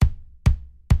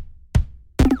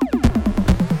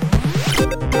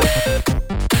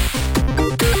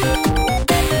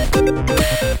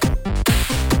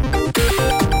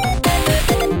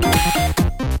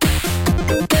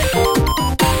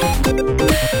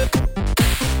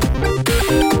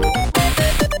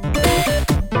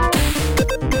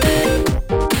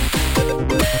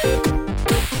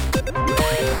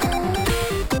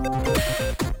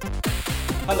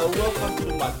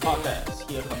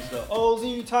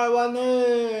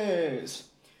Taiwanese.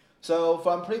 So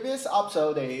from previous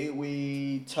episode,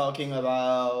 we talking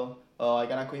about I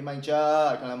gonna quit my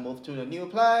job, I gonna move to a new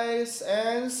place,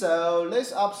 and so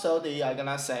this episode I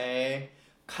gonna say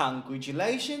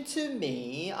congratulations to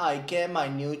me, I get my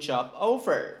new job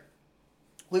offer,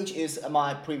 which is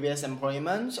my previous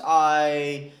employment.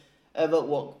 I ever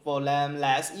worked for them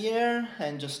last year,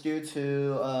 and just due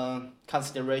to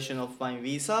consideration of my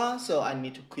visa, so I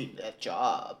need to quit that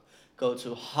job, go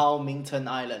to Hamilton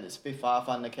Island. It's a bit far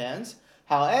from the Cairns.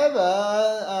 However,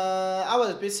 I was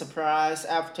a bit surprised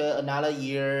after another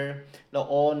year, the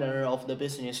owner of the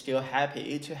business still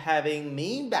happy to having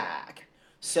me back.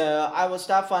 So I will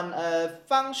start from a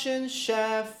function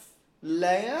chef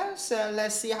layer. So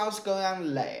let's see how's going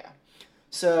on layer.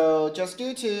 So just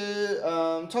due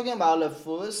to talking about the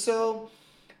food, so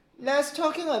let's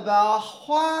talking about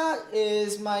what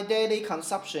is my daily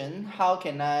consumption. How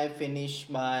can I finish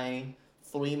my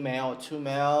 3 meal or 2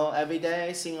 meal every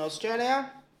day in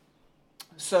Australia?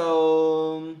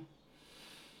 So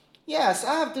yes,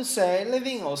 I have to say,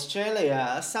 living in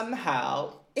Australia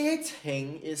somehow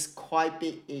eating is quite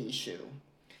big issue.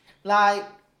 Like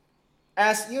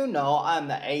as you know, I'm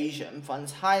the Asian from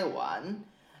Taiwan,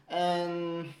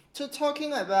 and to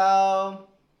talking about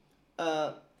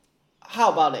uh,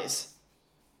 how about this?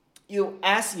 You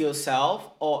ask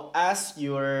yourself or ask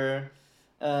your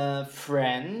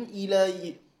friend, either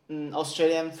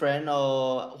Australian friend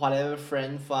or whatever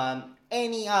friend from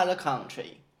any other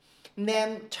country,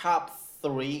 name top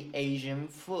three Asian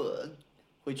food,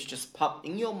 which just pop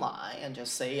in your mind and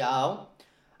just say out.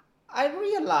 I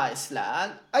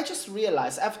just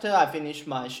realized after I finished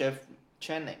my chef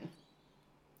training,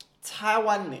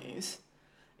 Taiwanese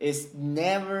is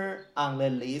never on the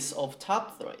list of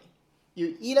top three.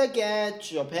 You either get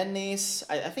Japanese,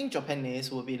 I think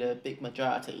Japanese will be the big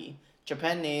majority.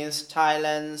 Japanese,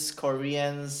 Thailand's,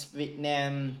 Koreans,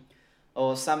 Vietnam,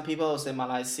 or some people say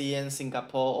Malaysian,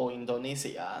 Singapore, or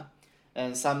Indonesia.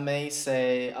 And some may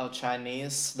say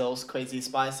Chinese, those crazy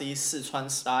spicy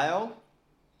Sichuan style.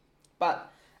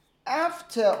 But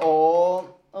after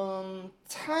all,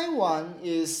 Taiwan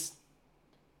is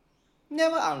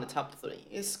never on the top three.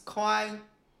 It's quite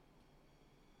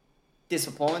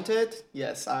disappointed.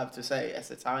 Yes, I have to say,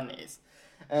 as a Taiwanese.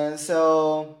 And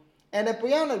so, and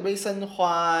beyond the reason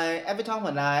why every time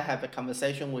when I have a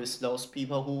conversation with those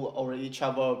people who already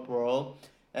travel abroad,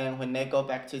 and when they go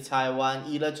back to Taiwan,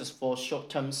 either just for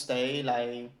short-term stay,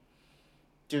 like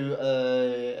do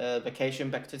a vacation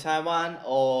back to Taiwan,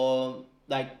 or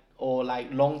like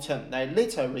long term, like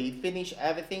literally finish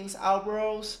everything's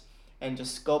outdoors and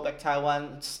just go back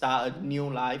Taiwan, start a new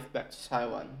life back to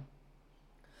Taiwan.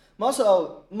 Most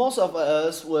of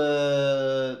us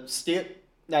will still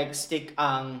like stick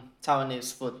on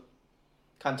Taiwanese food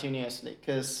continuously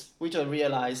because we just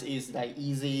realize it's like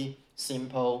easy,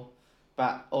 simple,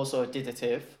 but also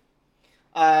addictive.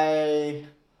 I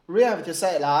really have to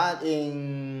say that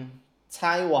in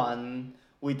Taiwan,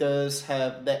 we does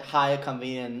have that higher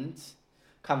convenience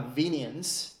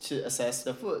to access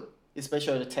the food,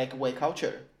 especially the takeaway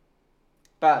culture.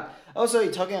 But also,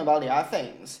 you're talking about the other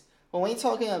things. When we're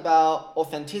talking about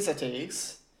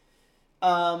authenticities,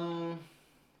 um,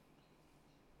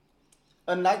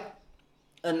 unlike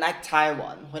unlike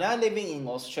Taiwan, when I'm living in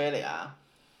Australia,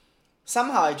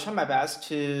 somehow I try my best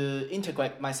to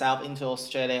integrate myself into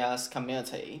Australia's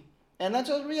community, and I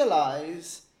just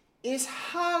realize it's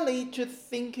hardly to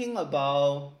thinking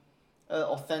about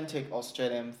authentic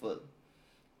Australian food.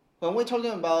 When we're talking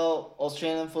about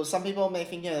Australian food, some people may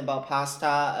thinking about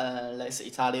pasta, let's say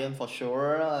Italian for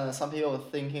sure. Some people are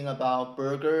thinking about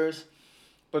burgers.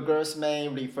 Burgers may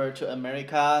refer to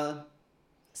America.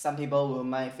 Some people will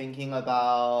might thinking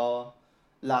about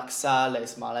laksa,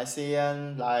 like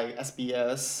Malaysian, like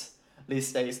SBS.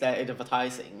 These days they're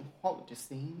advertising. What would you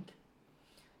think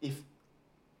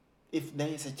if there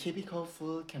is a typical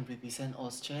food can represent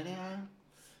Australia?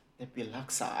 It'd be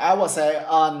laksa. I would say,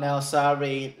 oh no,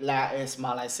 sorry, that is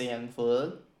Malaysian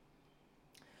food.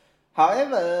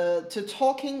 However, to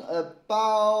talking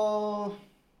about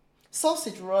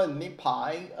sausage roll and meat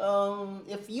pie,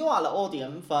 if you are the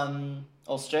audience from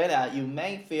Australia, you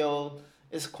may feel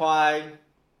it's quite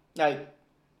like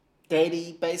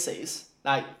daily basis.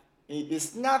 Like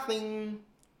it's nothing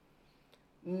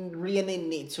really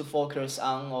need to focus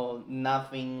on or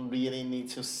nothing really need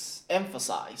to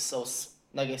emphasize or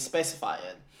like specify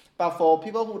it. But for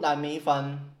people who like me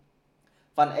from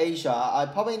Asia, I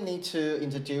probably need to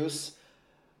introduce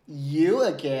you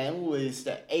again with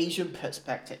the Asian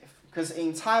perspective. Because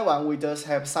in Taiwan, we does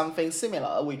have something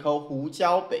similar we call 胡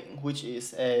椒饼, which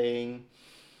is a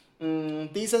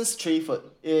Decent street food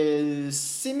is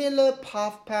similar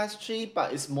puff pastry,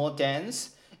 but it's more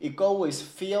dense. It go with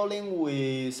filling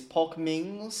with pork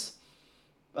mince,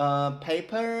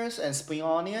 peppers, and spring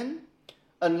onion.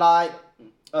 Unlike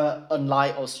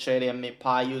unlike Australian meat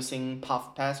pie using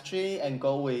puff pastry and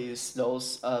go with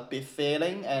those beef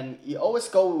filling, and it always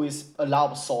go with a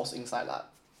lot of sauce inside that.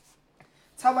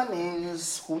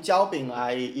 Taiwanese 胡椒饼,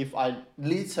 if I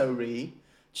literally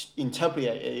interpret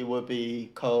it, it would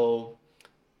be called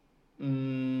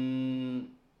um,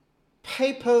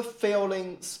 paper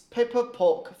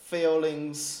pork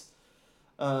fillings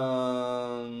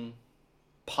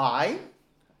pie.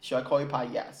 Should I call it pie?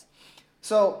 Yes.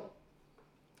 So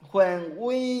when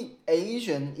we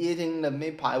Asian eating the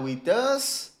meat pie, we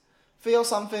does feel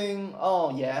something.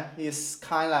 Oh yeah, it's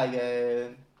kind of like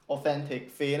a authentic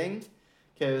feeling.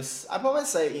 Because I probably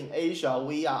say in Asia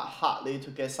we are hardly to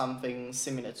get something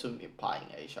similar to meat pie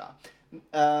in Asia.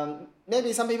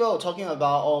 Maybe some people are talking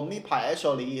about meat pie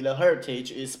actually the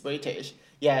heritage is British.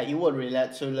 Yeah, it would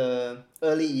relate to the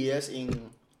early years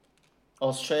in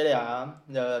Australia,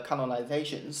 the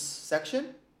colonizations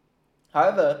section.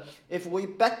 However, if we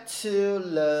back to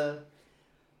the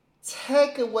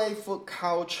takeaway food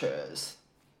cultures,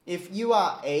 if you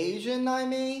are Asian like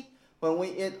me, when we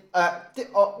eat,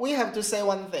 we have to say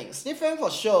one thing. It's different for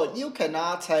sure. You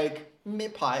cannot take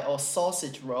meat pie or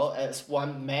sausage roll as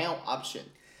one meal option.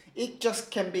 It just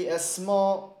can be a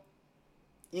small.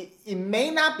 It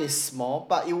may not be small,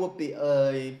 but it would be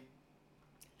a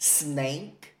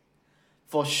snake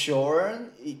for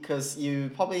sure because you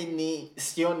probably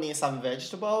still need some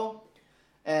vegetable.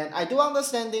 And I do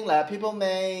understanding that people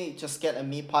may just get a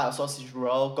meat pie or sausage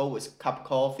roll, go with cup of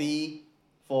coffee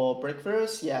for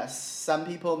breakfast. Yes, some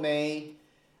people may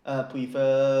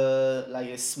prefer like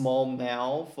a small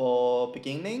meal for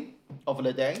beginning of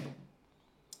the day.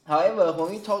 However,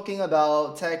 when we're talking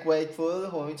about takeaway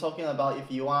food, when we're talking about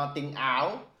if you want to think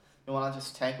out, you want to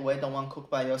just take away, don't want to cook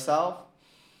by yourself,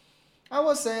 I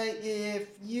would say if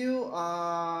you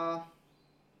are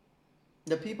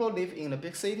the people live in a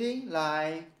big city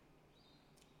like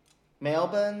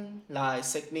Melbourne, like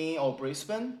Sydney or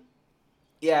Brisbane,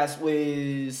 yes,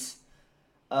 with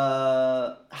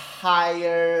a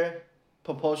higher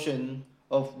proportion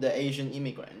of the Asian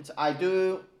immigrants, I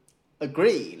do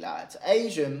agree that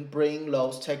Asian bring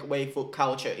those takeaway food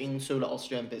culture into the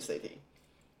Australian big city.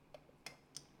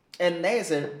 And there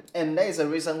is a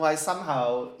reason why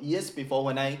somehow years before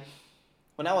when I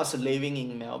was living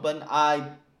in Melbourne,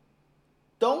 I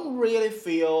don't really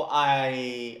feel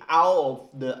I out of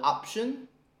the option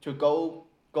to go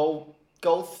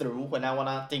through when I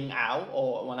wanna think out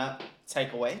or wanna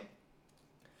take away.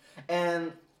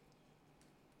 And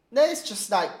that is just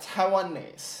like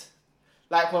Taiwanese.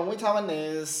 Like when we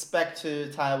Taiwanese back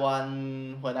to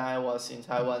Taiwan when I was in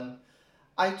Taiwan,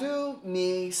 I do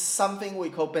miss something we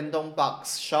call bentong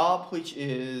box shop, which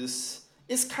is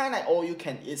it's kind of like all you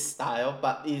can eat style,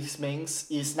 but it means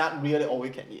it's not really all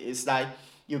you can eat. It's like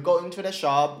you go into the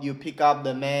shop, you pick up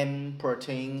the main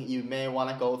protein. You may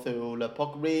wanna go through the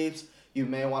pork ribs. You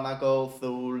may wanna go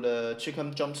through the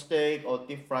chicken drumstick or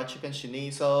deep fried chicken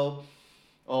chorizo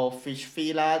or fish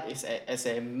fillet is as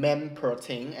a main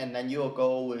protein, and then you'll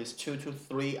go with 2 to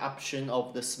 3 option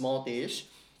of the small dish,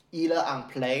 either on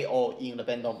plate or in the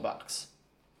bento box.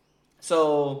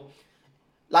 So,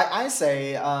 like I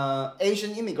say,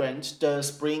 Asian immigrants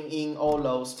does bring in all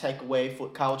those takeaway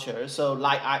food culture. So,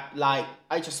 like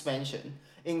I just mentioned,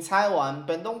 in Taiwan,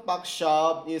 bento box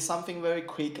shop is something very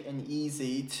quick and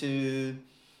easy to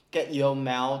get your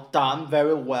meal done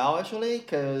very well actually,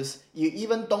 because you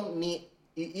even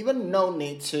no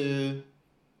need to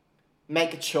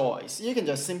make a choice. You can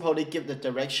just simply give the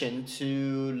direction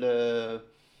to the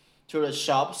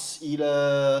shops,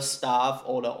 either staff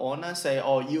or the owner, say,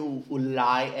 oh, you would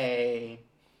like a,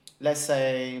 let's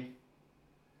say,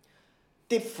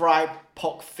 deep fried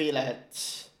pork fillet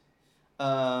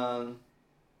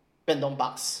bentong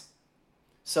box.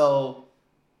 So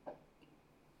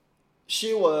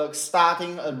she was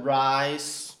starting a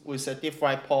rice with a deep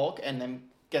fried pork and then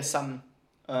get some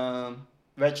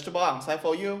vegetable on side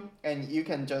for you, and you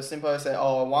can just simply say,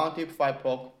 "Oh, I want deep fried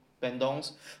pork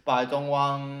bentons, but I don't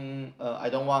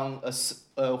want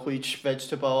which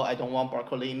vegetable. I don't want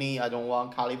broccoli. I don't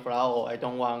want cauliflower. Or I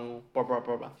don't want blah blah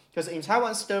blah blah." Because in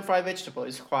Taiwan, stir fried vegetable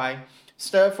is quite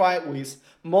stir fried with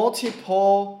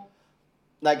multiple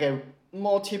like a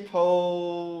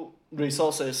multiple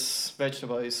resources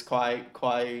vegetable is quite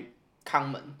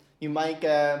common. You might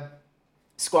get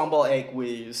scrambled egg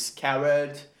with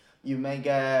carrot. You may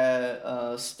get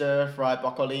stir fried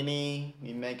broccoli.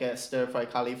 You may get stir fried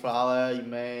cauliflower. You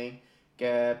may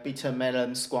get bitter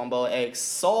melon, scrambled eggs,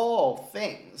 sort of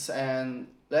things. And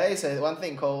there is one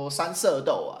thing called 三色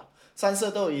豆. 三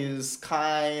色豆 is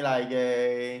kind like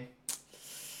a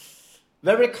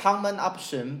very common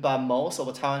option, but most of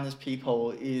the Taiwanese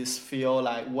people is feel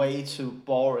like way too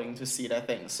boring to see that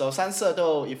thing. So 三色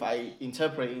豆, if I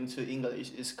interpret into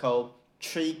English, is called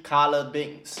three color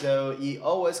beans. So it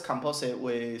always composed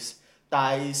with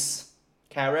diced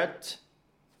carrot,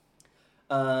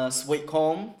 sweet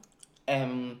corn,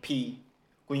 and pea,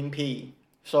 green pea.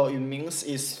 So it means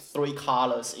it's three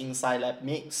colors inside that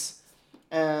mix.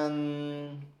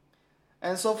 And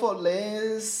and so for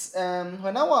this,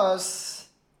 when I was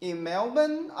in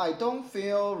Melbourne, I don't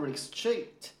feel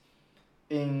restricted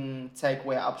in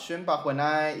takeaway option, but when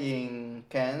I in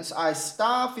Cairns, I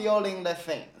start feeling the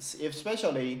things,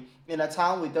 especially in a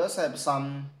town we does have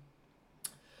some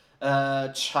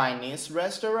Chinese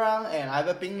restaurant, and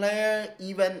I've been there.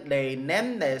 Even they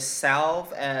name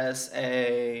themselves as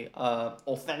a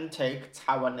authentic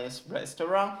Taiwanese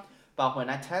restaurant, but when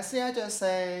I test it, I just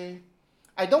say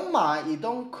I don't mind. You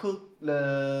don't cook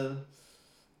the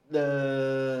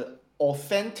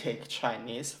authentic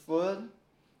Chinese food,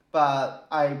 but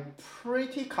I'm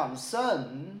pretty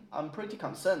concerned. I'm pretty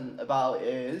concerned about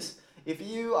is if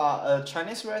you are a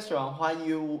Chinese restaurant, why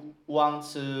you want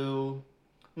to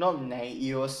nominate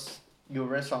your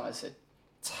restaurant as a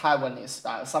Taiwanese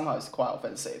style? Somehow it's quite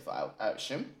offensive, I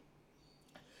assume.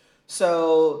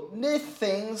 So these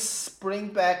things bring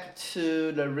back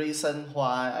to the reason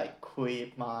why I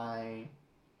quit my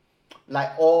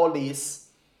like all these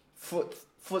food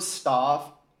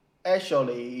stuff.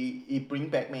 Actually, it bring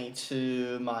back me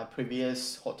to my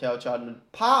previous hotel job.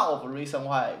 Part of the reason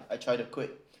why I try to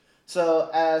quit. So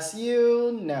as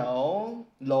you know,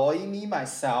 Loi, me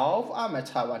myself, I'm a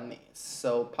Taiwanese,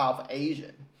 so part of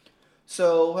Asian.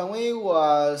 So when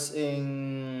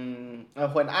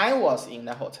I was in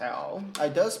the hotel, I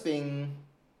just been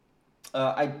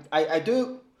I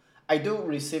do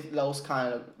receive those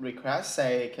kind of requests.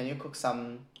 Say, can you cook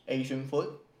some Asian food?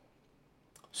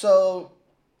 So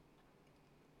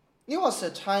it was a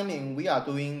timing we are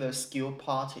doing the skill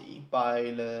party by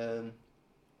the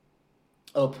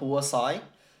poolside.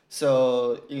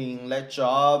 So in that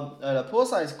job, the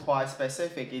poolside is quite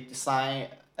specific. It designed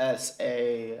as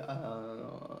a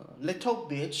little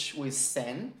beach with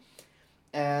sand,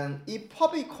 and it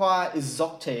probably quite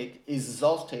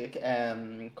exotic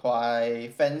and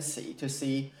quite fancy to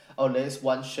see. Oh, there's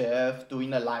one chef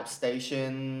doing a live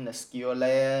station, a skill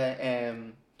there,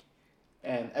 and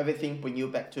everything bring you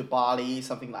back to Bali,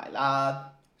 something like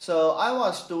that. So I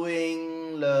was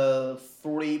doing the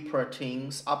three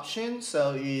proteins option.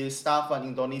 So you start from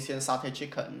Indonesian satay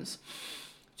chickens,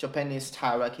 Japanese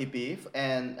teriyaki beef,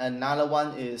 and another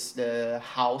one is the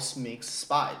house mixed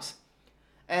spice.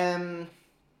 And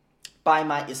by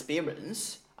my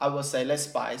experience, I would say that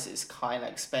spice is kind of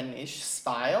like Spanish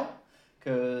style,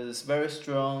 because very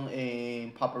strong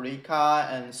in paprika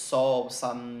and salt,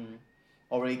 some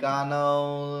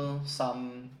oregano,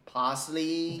 some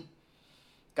parsley,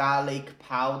 garlic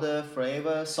powder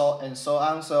flavor, salt, and so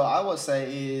on. So I would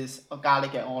say is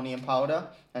garlic and onion powder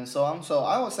and so on. So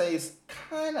I would say it's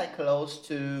kind of close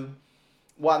to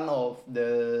one of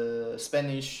the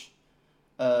Spanish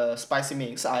spicy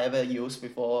mix I ever used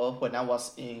before when I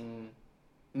was in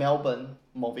Melbourne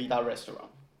Movida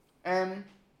restaurant. And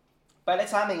by the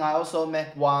timing, I also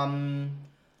met one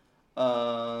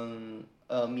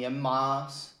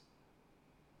Myanmar's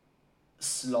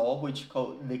slaw which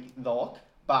called Vic Dog,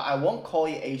 but I won't call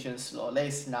it Asian slaw.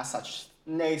 There's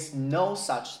no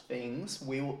such things.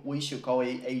 We should call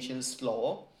it Asian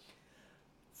slaw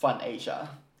from Asia.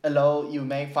 Although you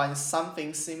may find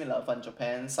something similar from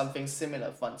Japan, something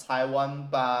similar from Taiwan,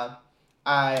 but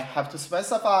I have to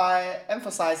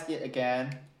emphasize it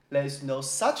again. There's no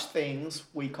such things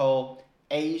we call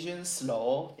Asian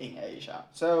slaw in Asia.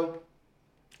 So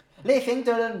this thing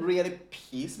didn't really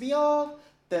piss me off,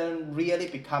 didn't really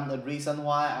become the reason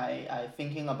why I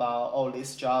thinking about, oh,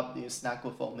 this job is not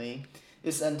good for me.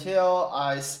 It's until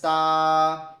I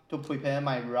start to prepare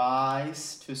my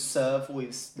rice to serve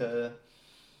with the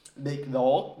big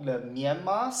dog, the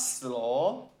Myanmar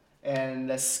slaw, and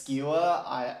the skewer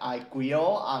I grill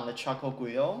on the charcoal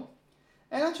grill.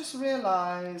 And I just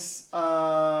realized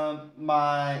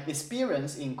my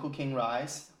experience in cooking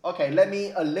rice. Okay, let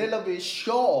me a little bit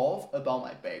show off about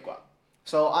my background.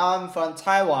 So I'm from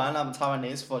Taiwan, I'm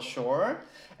Taiwanese for sure,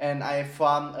 and I'm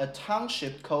from a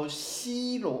township called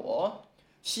Xiluo.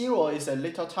 Xiluo is a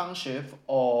little township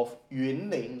of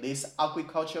Yunlin, this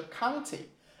agricultural county.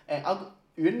 And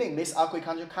Yunlin, this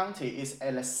agricultural county, is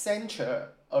at the center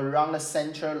around the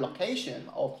central location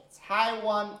of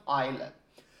Taiwan Island.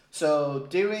 So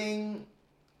during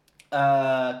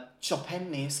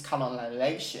Japanese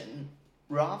colonization,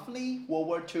 roughly World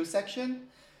War II section,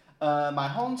 my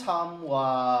hometown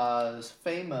was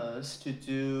famous to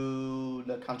do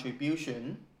the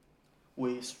contribution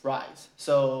with rice.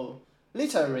 So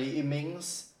literally, it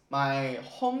means my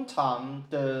hometown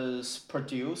does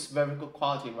produce very good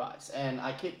quality rice, and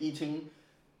I keep eating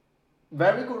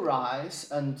very good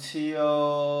rice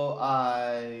until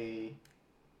I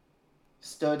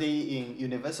study in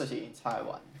university in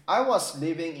Taiwan. I was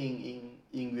living in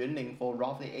Yunlin for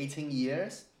roughly 18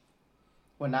 years.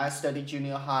 When I studied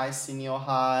junior high, senior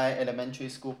high, elementary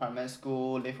school, primary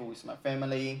school, live with my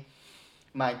family,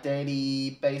 my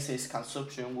daily basis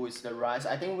consumption with the rice,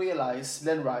 I didn't realize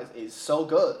that rice is so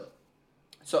good.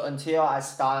 So until I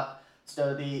start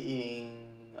study in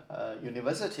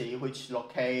university, which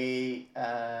locate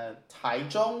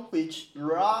Taichung, which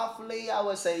roughly I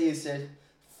would say is the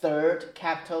third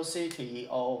capital city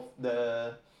of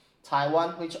the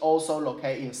Taiwan, which also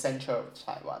located in central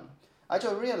Taiwan. I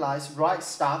just realized rice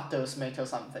stuff does matter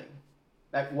something.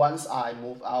 Like once I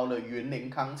move out of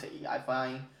Yunlin County, I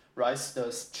find rice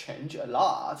does change a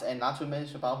lot. And not to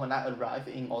mention about when I arrive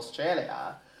in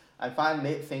Australia, I find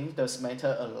that things does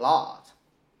matter a lot.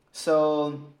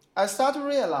 So I start to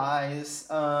realize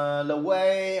the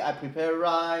way I prepare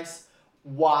rice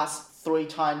was 3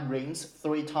 times rinse,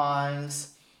 3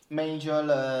 times measure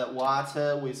the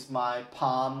water with my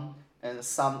palm, and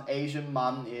some Asian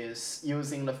mom is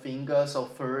using the finger, so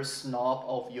first knob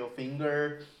of your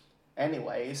finger.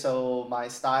 Anyway, so my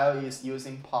style is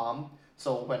using palm.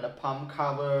 So when the palm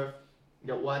cover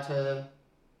the water,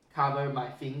 cover my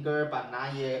finger, but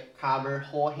not yet cover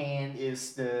whole hand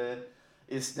is the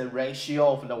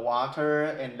ratio of the water,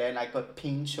 and then I got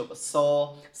pinch of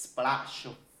salt, splash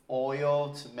of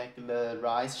oil to make the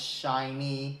rice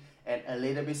shiny and a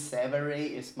little bit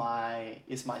savory is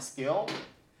my skill.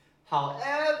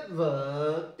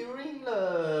 However, during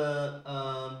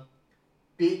the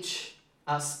beach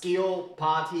skill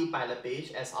party by the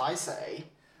beach, as I say,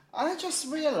 I just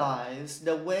realized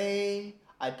the way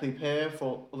I prepare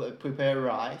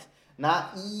rice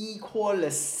not equal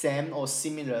the same or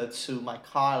similar to my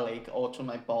colleague or to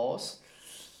my boss.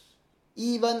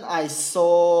 Even I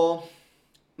saw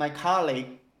my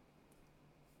colleague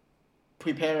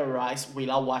prepare the rice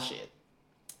without wash it.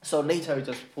 So later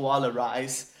just pour the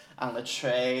rice on the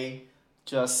tray,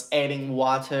 just adding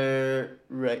water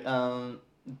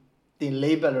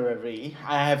deliberately.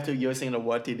 I have to using the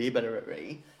word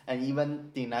deliberately, and even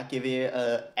did not give it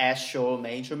a actual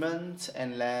measurement,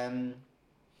 and then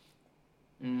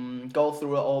go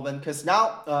through the oven. Because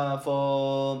now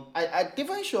for I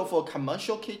differentiate for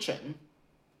commercial kitchen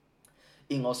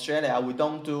in Australia, we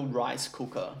don't do rice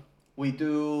cooker. We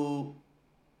do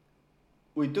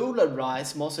the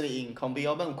rice mostly in combi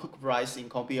oven, cook rice in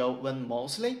combi oven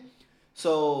mostly.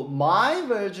 So my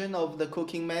version of the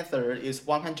cooking method is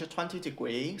 120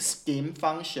 degree steam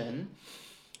function,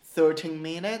 13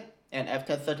 minutes, and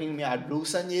after 13 minutes I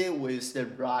loosen it with the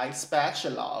rice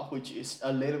spatula, which is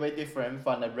a little bit different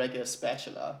from the regular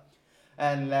spatula.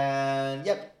 And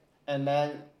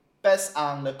then based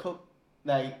on the cook,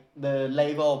 like the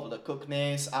level of the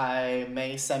cookness, I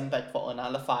may send back for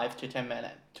another 5 to 10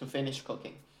 minutes to finish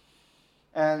cooking.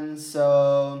 And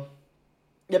so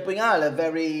it bring out a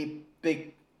very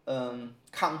big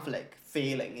conflict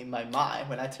feeling in my mind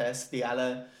when I test the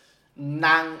other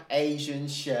non-Asian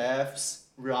chefs'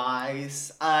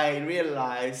 rice. I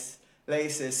realize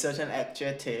there's a certain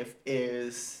adjective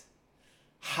is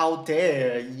how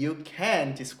dare you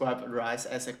can describe rice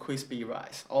as a crispy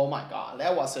rice. Oh my god,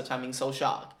 that was a timing so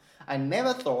shocked. I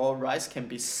never thought rice can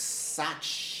be such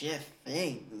shit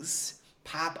things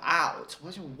pop out.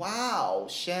 Wow,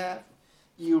 chef,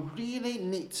 you really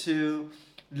need to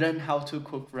learn how to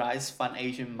cook rice from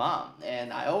Asian mom.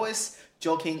 And I always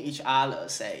joking each other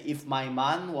say, if my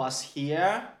mom was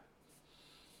here,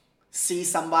 see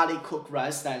somebody cook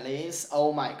rice like this,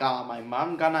 oh my god, my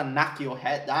mom gonna knock your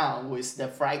head down with the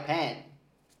fry pan.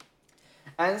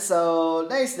 And so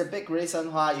that is the big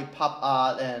reason why it pop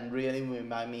out and really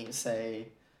remind me say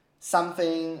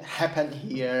something happened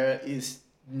here is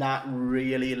not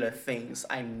really the things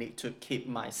I need to keep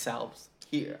myself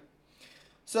here.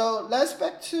 So let's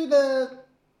back to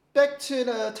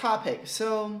the topic.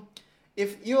 So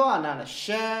if you are not a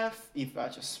chef, if you are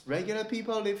just regular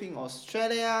people living in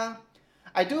Australia,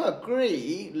 I do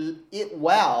agree, eat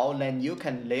well, then you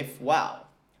can live well.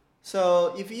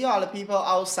 So if you are the people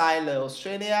outside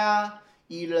Australia,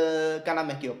 either gonna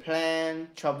make your plan,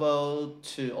 travel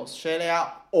to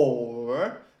Australia,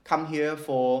 or come here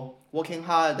for working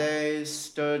holidays,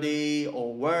 study,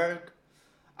 or work,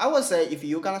 I would say if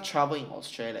you're gonna travel in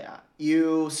Australia,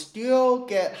 you still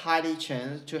get highly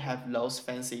chance to have those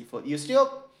fancy food. You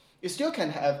still can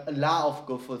have a lot of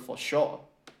good food for sure.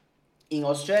 In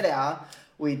Australia,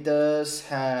 we does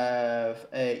have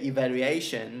a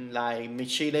evaluation like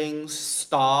Michelin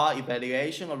star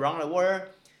evaluation around the world.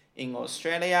 In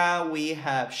Australia, we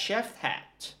have chef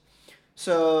hat.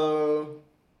 So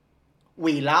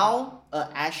without an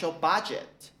actual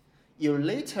budget, you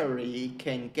literally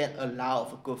can get a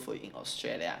lot of good food in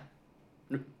Australia.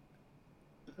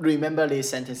 Remember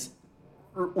this sentence,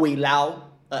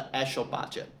 without an actual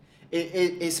budget.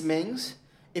 It means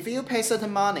if you pay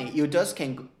certain money, you just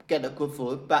can get a good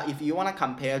food. But if you want to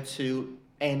compare to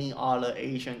any other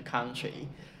Asian country,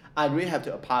 I really have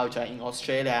to apologize. In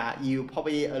Australia, you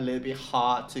probably a little bit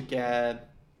hard to get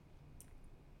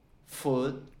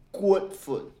food, good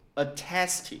food, a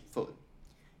tasty food,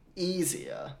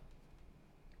 easier.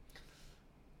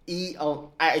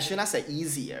 I should not say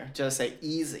easier, just say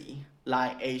easy,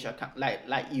 like Asia,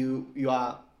 like you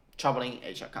are traveling in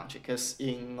Asia country. Because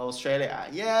in Australia,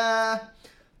 yeah,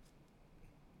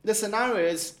 the scenario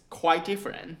is quite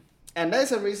different, and that's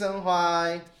the reason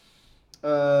why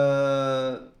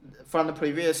from the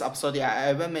previous episode, I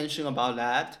haven't mentioned about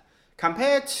that.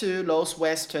 Compared to those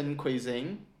Western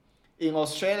cuisine, in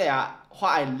Australia,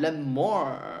 what I learned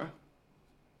more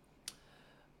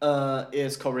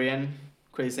is Korean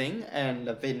cuisine and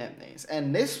the Vietnamese,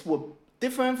 and this would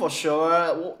different for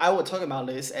sure. I will talk about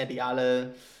this at the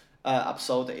other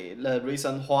episode. The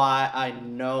reason why I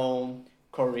know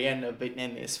Korean and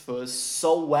Vietnamese food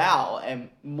so well and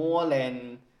more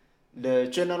than the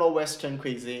general Western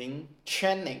cuisine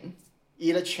training,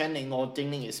 either training or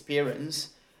dining experience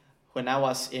when I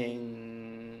was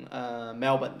in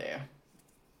Melbourne there.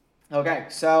 Okay,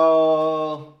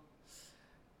 so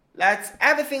that's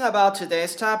everything about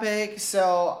today's topic.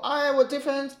 So I will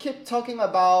keep talking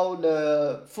about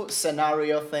the food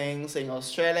scenario things in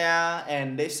Australia,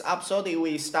 and this episode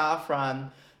we start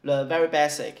from the very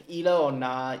basic, either or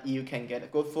not you can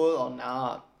get good food or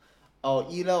not, or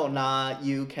either or not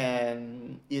you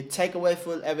take away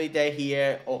food every day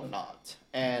here or not,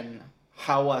 and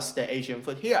how was the Asian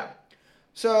food here.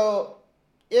 So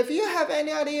if you have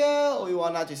any idea or you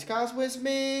wanna discuss with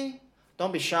me,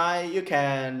 don't be shy. You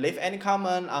can leave any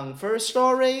comment on first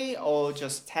story or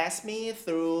just text me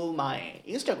through my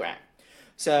Instagram.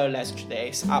 So that's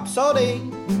today's episode.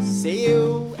 See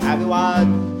you,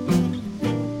 everyone.